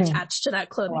 like being attached to that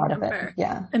clothing number.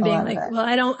 And being like,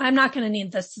 well, I'm not going to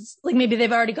need this. Like maybe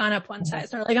they've already gone up one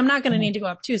size, or like, I'm not going to need to go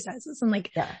up 2 sizes. And like,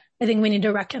 I think we need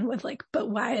to reckon with like, but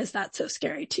why is that so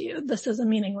scary to you? This is a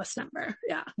meaningless number.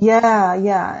 Yeah.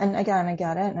 And again, I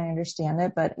get it and I understand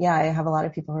it, but I have a lot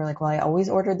of people who are like, well, I always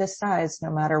ordered this size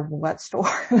no matter what store.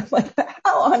 Like,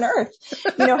 how on earth,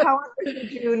 how on earth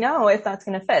would you know if that's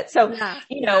going to fit? So,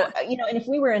 and if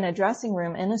we were in a dressing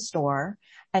room in a store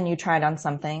and you tried on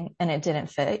something and it didn't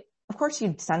fit, of course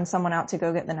you'd send someone out to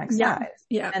go get the next size.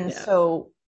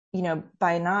 So,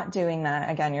 by not doing that,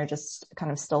 again, you're just kind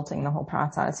of stilting the whole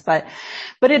process, but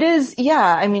it is,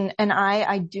 I mean, and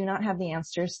I do not have the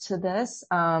answers to this.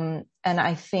 And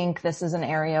I think this is an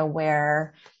area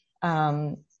where,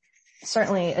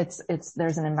 certainly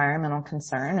there's an environmental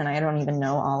concern, and I don't even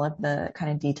know all of the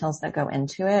kind of details that go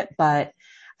into it, but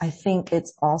I think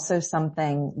it's also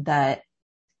something that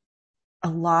a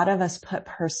lot of us put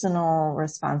personal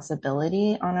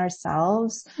responsibility on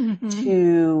ourselves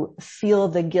to feel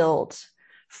the guilt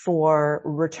for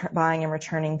buying and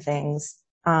returning things,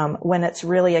 when it's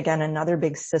really, again, another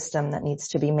big system that needs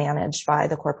to be managed by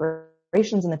the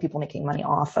corporations and the people making money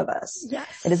off of us.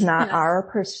 It is not our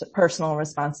personal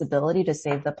responsibility to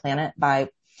save the planet by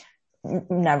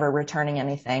never returning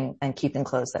anything and keeping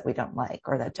clothes that we don't like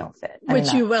or that don't fit.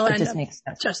 Which you will end up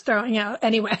just throwing out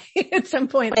anyway at some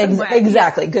point.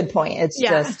 Exactly. Good point. It's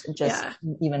just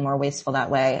even more wasteful that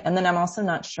way. And then I'm also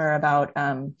not sure about,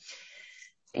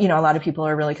 a lot of people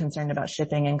are really concerned about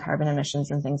shipping and carbon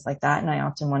emissions and things like that. And I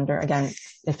often wonder, again,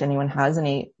 if anyone has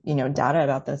any, data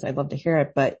about this, I'd love to hear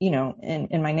it. But,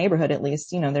 in my neighborhood, at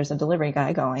least, there's a delivery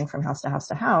guy going from house to house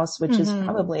to house, which is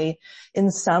probably in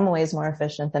some ways more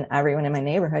efficient than everyone in my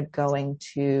neighborhood going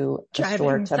to a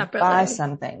store to buy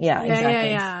something.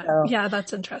 Exactly. So,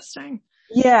 that's interesting.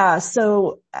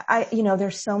 So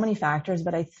there's so many factors,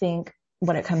 but I think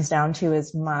what it comes down to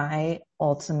is my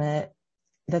ultimate,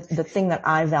 the thing that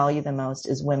I value the most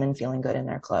is women feeling good in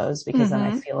their clothes, because then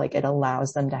I feel like it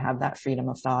allows them to have that freedom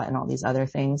of thought and all these other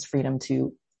things, freedom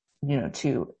to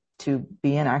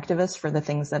be an activist for the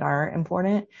things that are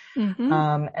important.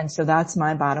 And so that's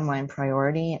my bottom line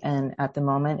priority. And at the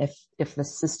moment, if the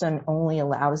system only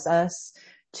allows us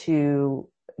to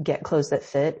get clothes that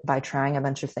fit by trying a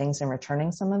bunch of things and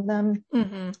returning some of them.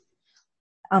 Mm-hmm.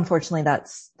 Unfortunately,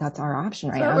 that's our option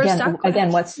right So now.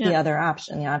 Again, what's the other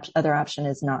option? The other option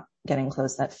is not getting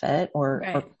clothes that fit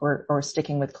or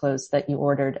sticking with clothes that you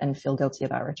ordered and feel guilty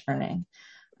about returning,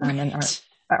 and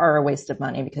are a waste of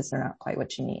money because they're not quite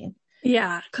what you need.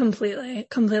 Yeah, completely.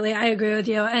 I agree with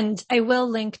you. And I will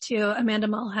link to Amanda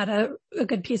Mull had a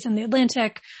good piece in the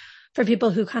Atlantic for people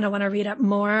who kind of want to read up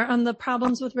more on the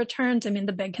problems with returns. I mean,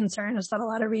 the big concern is that a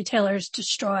lot of retailers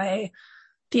destroy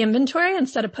the inventory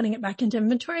instead of putting it back into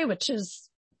inventory, which is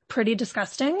pretty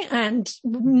disgusting. And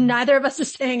neither of us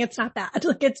is saying it's not bad.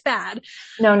 Like, it's bad.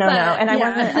 No. And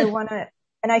I want to,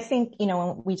 and I think,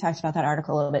 when we talked about that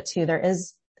article a little bit too,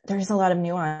 there's a lot of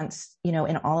nuance,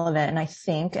 in all of it. And I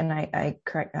think, and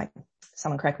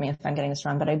someone correct me if I'm getting this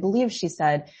wrong, but I believe she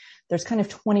said there's kind of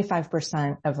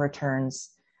 25% of returns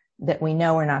that we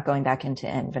know are not going back into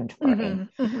inventory.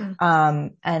 Mm-hmm, mm-hmm.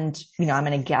 And, I'm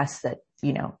going to guess that,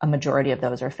 a majority of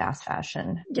those are fast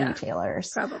fashion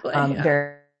retailers. Probably.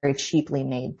 Very, very cheaply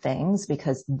made things,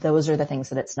 because those are the things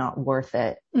that it's not worth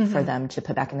it for them to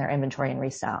put back in their inventory and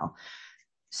resell.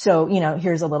 So,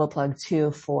 here's a little plug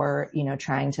too for,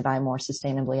 trying to buy more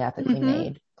sustainably, ethically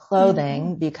made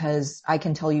clothing, because I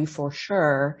can tell you for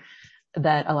sure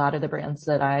that a lot of the brands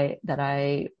that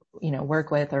I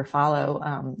work with or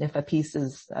follow, if a piece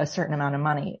is a certain amount of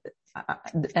money,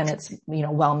 and it's,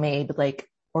 well made, like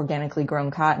organically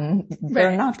grown cotton,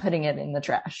 they're not putting it in the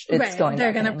trash. It's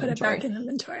they're going to put it back in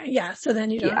inventory. Yeah. So then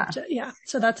you don't have to,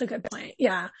 so that's a good point.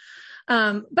 Yeah.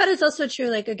 But it's also true,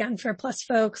 like, again, for plus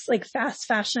folks, like, fast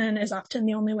fashion is often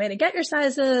the only way to get your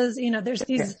sizes. There's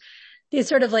these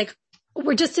sort of, like,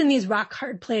 we're just in these rock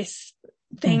hard place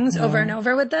things over and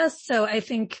over with this. So I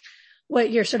think what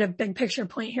your sort of big picture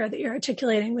point here that you're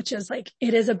articulating, which is like,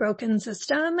 it is a broken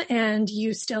system and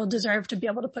you still deserve to be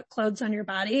able to put clothes on your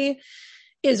body,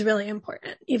 is really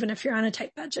important, even if you're on a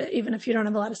tight budget, even if you don't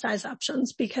have a lot of size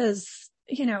options, because,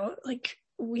 like,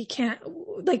 we can't,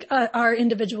 like, our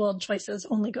individual choices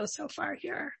only go so far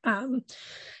here.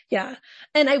 Yeah.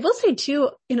 And I will say too,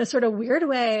 in a sort of weird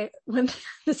way, when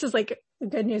this is like a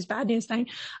good news, bad news thing,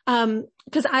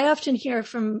 because I often hear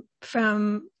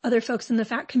from other folks in the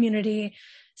fat community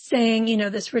saying,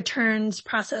 this returns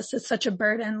process is such a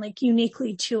burden, like,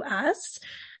 uniquely to us.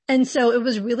 And so it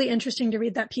was really interesting to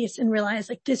read that piece and realize,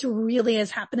 like, this really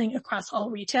is happening across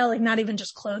all retail, like, not even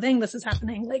just clothing. This is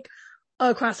happening, like,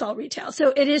 across all retail.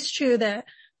 So it is true that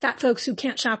fat folks who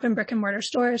can't shop in brick and mortar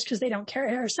stores because they don't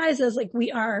carry our sizes, like,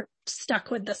 we are stuck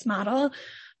with this model.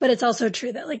 But it's also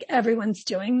true that, like, everyone's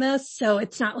doing this. So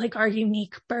it's not like our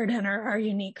unique burden or our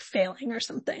unique failing or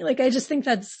something. Like, I just think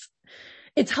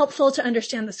it's helpful to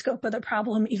understand the scope of the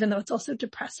problem, even though it's also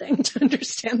depressing to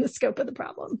understand the scope of the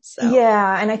problem. So.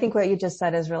 Yeah. And I think what you just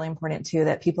said is really important too,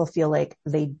 that people feel like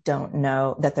they don't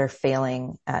know that they're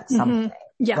failing at something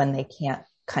when they can't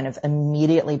kind of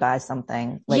immediately buy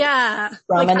something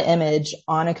from an image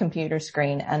on a computer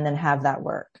screen and then have that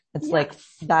work. It's like,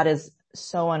 that is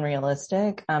so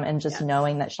unrealistic. And just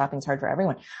knowing that shopping's hard for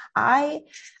everyone. I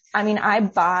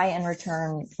buy and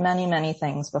return many, many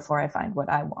things before I find what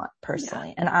I want personally.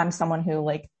 Yeah. And I'm someone who,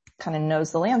 like, kind of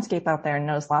knows the landscape out there and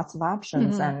knows lots of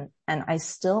options. And I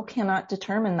still cannot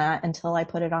determine that until I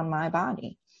put it on my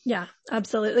body. Yeah,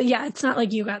 absolutely. Yeah. It's not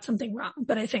like you got something wrong,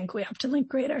 but I think we have to, like,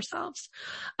 grade ourselves.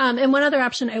 And one other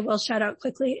option I will shout out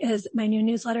quickly is my new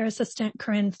newsletter assistant,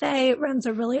 Corinne Fay, runs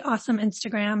a really awesome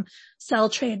Instagram, Sell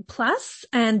Trade Plus.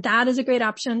 And that is a great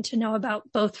option to know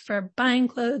about, both for buying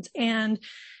clothes, and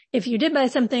if you did buy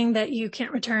something that you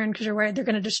can't return because you're worried they're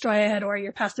going to destroy it or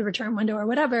you're past the return window or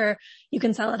whatever, you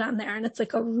can sell it on there. And it's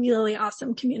like a really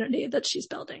awesome community that she's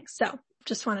building. So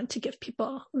just wanted to give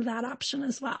people that option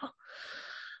as well.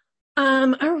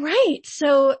 All right.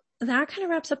 So that kind of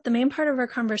wraps up the main part of our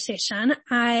conversation.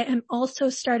 I am also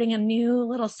starting a new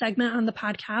little segment on the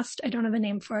podcast. I don't have a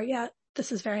name for it yet.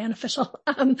 This is very unofficial.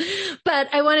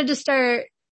 But I wanted to start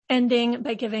ending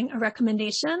by giving a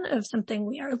recommendation of something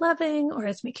we are loving or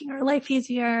is making our life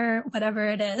easier, whatever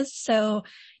it is. So,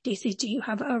 Dacy, do you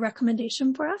have a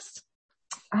recommendation for us?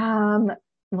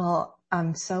 Well,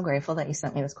 I'm so grateful that you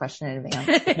sent me this question in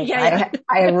advance.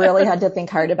 I really had to think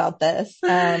hard about this.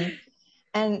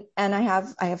 And I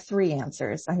have 3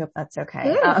 answers. I hope that's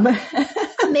okay.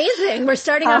 Amazing. We're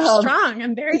starting off strong.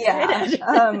 I'm very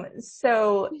excited.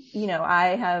 So,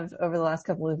 I have, over the last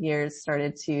couple of years,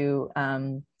 started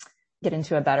to, get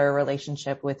into a better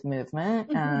relationship with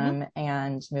movement,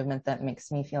 and movement that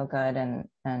makes me feel good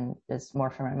and is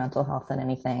more for my mental health than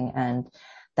anything. And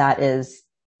that is,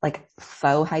 like,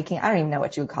 faux hiking. I don't even know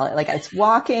what you would call it. Like, it's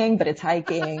walking, but it's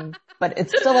hiking. but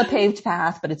it's still a paved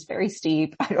path, but it's very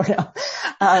steep. I don't know.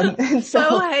 And so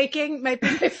hiking might be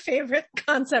my favorite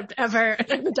concept ever.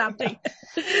 And I'm adopting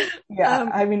it. Yeah.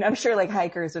 I mean, I'm sure like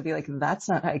hikers would be like, that's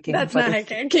not hiking. That's not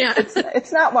hiking. Yeah.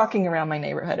 It's not walking around my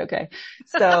neighborhood. Okay.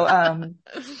 So,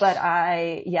 but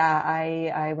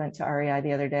I went to REI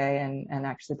the other day and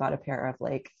actually bought a pair of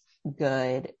like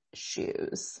good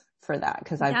shoes for that.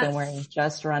 Cause I've been wearing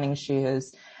just running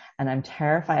shoes. And I'm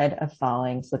terrified of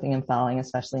slipping and falling,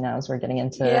 especially now as we're getting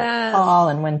into fall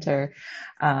and winter.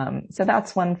 So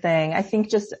that's one thing I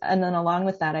think and then along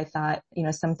with that, I thought,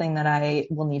 something that I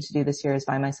will need to do this year is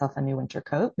buy myself a new winter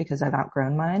coat because I've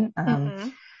outgrown mine.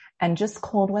 And just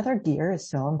cold weather gear is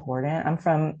so important. I'm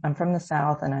from the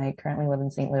South and I currently live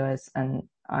in St. Louis and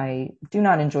I do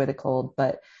not enjoy the cold,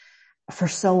 but for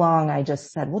so long, I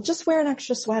just said, well, just wear an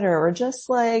extra sweater or just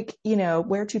like,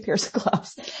 wear 2 pairs of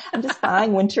gloves. And just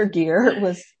buying winter gear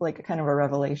was like a kind of a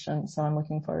revelation. So I'm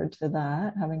looking forward to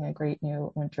that, having a great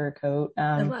new winter coat.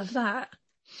 I love that.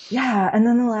 Yeah. And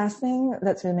then the last thing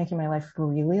that's been making my life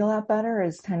really a lot better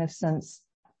is kind of since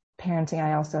parenting,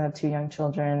 I also have 2 young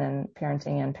children and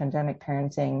parenting and pandemic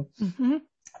parenting.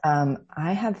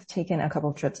 I have taken a couple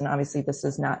of trips and obviously this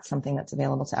is not something that's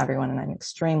available to everyone and I'm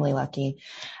extremely lucky.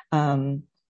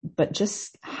 But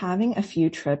just having a few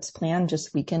trips planned,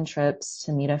 just weekend trips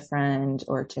to meet a friend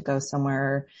or to go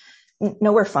somewhere,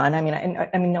 nowhere fun. I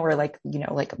mean, nowhere like,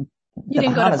 like you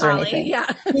didn't go to Bali, or anything.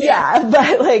 Yeah.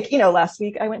 But like, last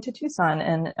week I went to Tucson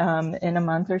and, in a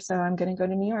month or so, I'm going to go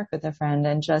to New York with a friend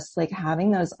and just like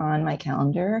having those on my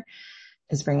calendar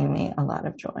is bringing me a lot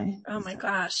of joy. Oh my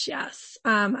gosh. Yes.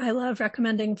 I love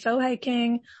recommending faux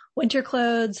hiking, winter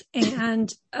clothes, and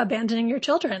abandoning your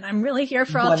children. I'm really here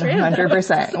for all 3 of those.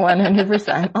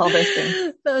 100%. All those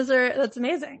things. That's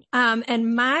amazing.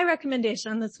 And my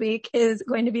recommendation this week is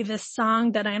going to be this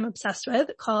song that I'm obsessed with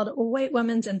called White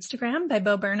Woman's Instagram by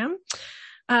Bo Burnham.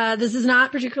 This is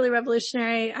not particularly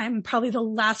revolutionary. I'm probably the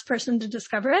last person to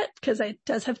discover it because it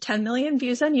does have 10 million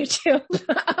views on YouTube.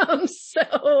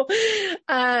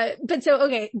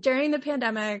 Okay. During the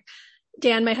pandemic,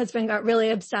 Dan, my husband, got really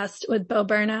obsessed with Bo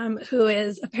Burnham, who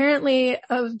is apparently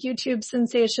a YouTube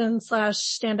sensation /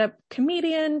 stand-up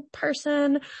comedian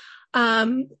person.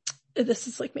 This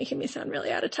is like making me sound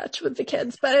really out of touch with the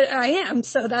kids, but I am,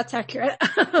 so that's accurate.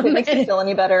 If it makes me feel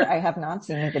any better, I have not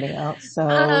seen the video, so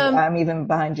I'm even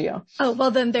behind you. Oh,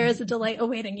 well then there is a delight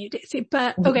awaiting you, Dacy.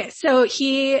 But okay, so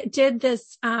he did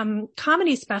this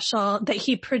comedy special that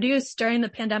he produced during the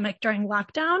pandemic, during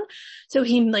lockdown. So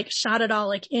he like shot it all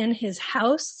like in his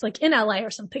house, like in LA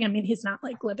or something. I mean, he's not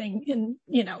like living in,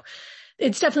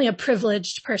 it's definitely a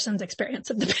privileged person's experience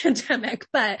of the pandemic,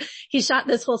 but he shot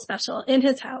this whole special in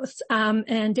his house.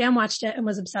 And Dan watched it and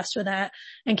was obsessed with it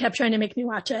and kept trying to make me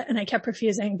watch it. And I kept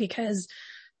refusing because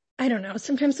I don't know,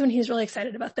 sometimes when he's really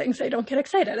excited about things, I don't get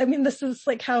excited. I mean, this is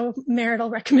like how marital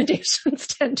recommendations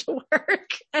tend to work.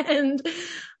 And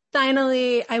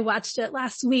finally, I watched it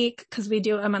last week because we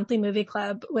do a monthly movie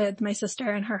club with my sister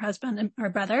and her husband and our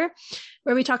brother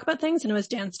where we talk about things, and it was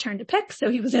Dan's turn to pick. So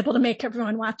he was able to make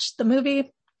everyone watch the movie.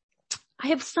 I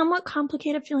have somewhat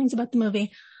complicated feelings about the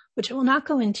movie, which I will not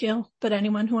go into, but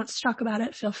anyone who wants to talk about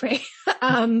it, feel free.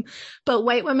 But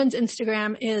White Women's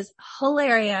Instagram is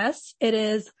hilarious. It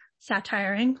is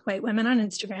satiring white women on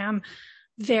Instagram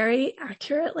very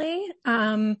accurately.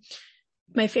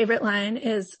 My favorite line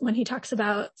is when he talks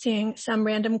about seeing some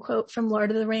random quote from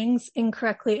Lord of the Rings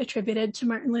incorrectly attributed to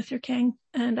Martin Luther King.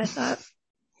 And I thought,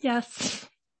 yes,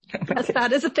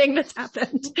 that is a thing that's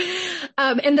happened.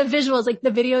 And the visuals, like the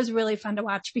video is really fun to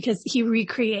watch because he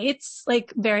recreates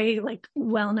like very like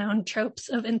well-known tropes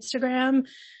of Instagram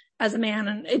as a man.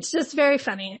 And it's just very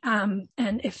funny. And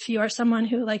if you are someone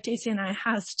who, like Dacy and I,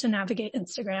 has to navigate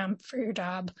Instagram for your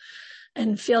job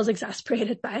and feels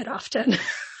exasperated by it often,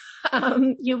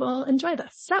 you will enjoy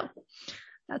this. So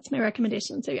that's my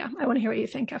recommendation. So yeah, I want to hear what you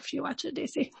think after you watch it,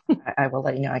 Dacy. I will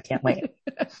let you know. I can't wait.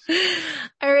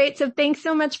 All right. So thanks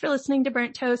so much for listening to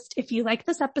Burnt Toast. If you like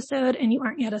this episode and you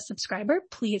aren't yet a subscriber,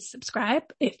 please subscribe.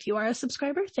 If you are a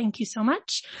subscriber, thank you so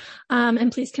much.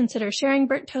 And please consider sharing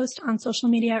Burnt Toast on social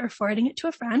media or forwarding it to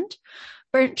a friend.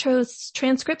 Burnt Toast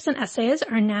transcripts and essays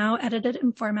are now edited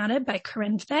and formatted by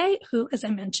Corinne Fay, who, as I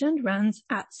mentioned, runs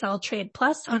at Sell Trade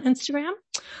Plus on Instagram.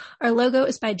 Our logo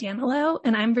is by Dan Alo,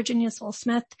 and I'm Virginia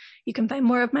Soulsmith. You can find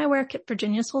more of my work at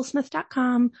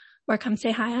virginiasoulsmith.com or come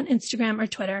say hi on Instagram or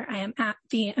Twitter. I am at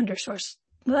the_Soulsmith.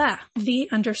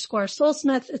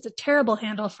 It's a terrible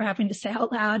handle for having to say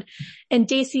out loud. And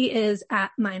Dacy is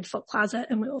at Mindful Closet,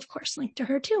 and we will, of course, link to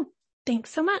her too.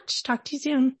 Thanks so much. Talk to you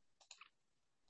soon.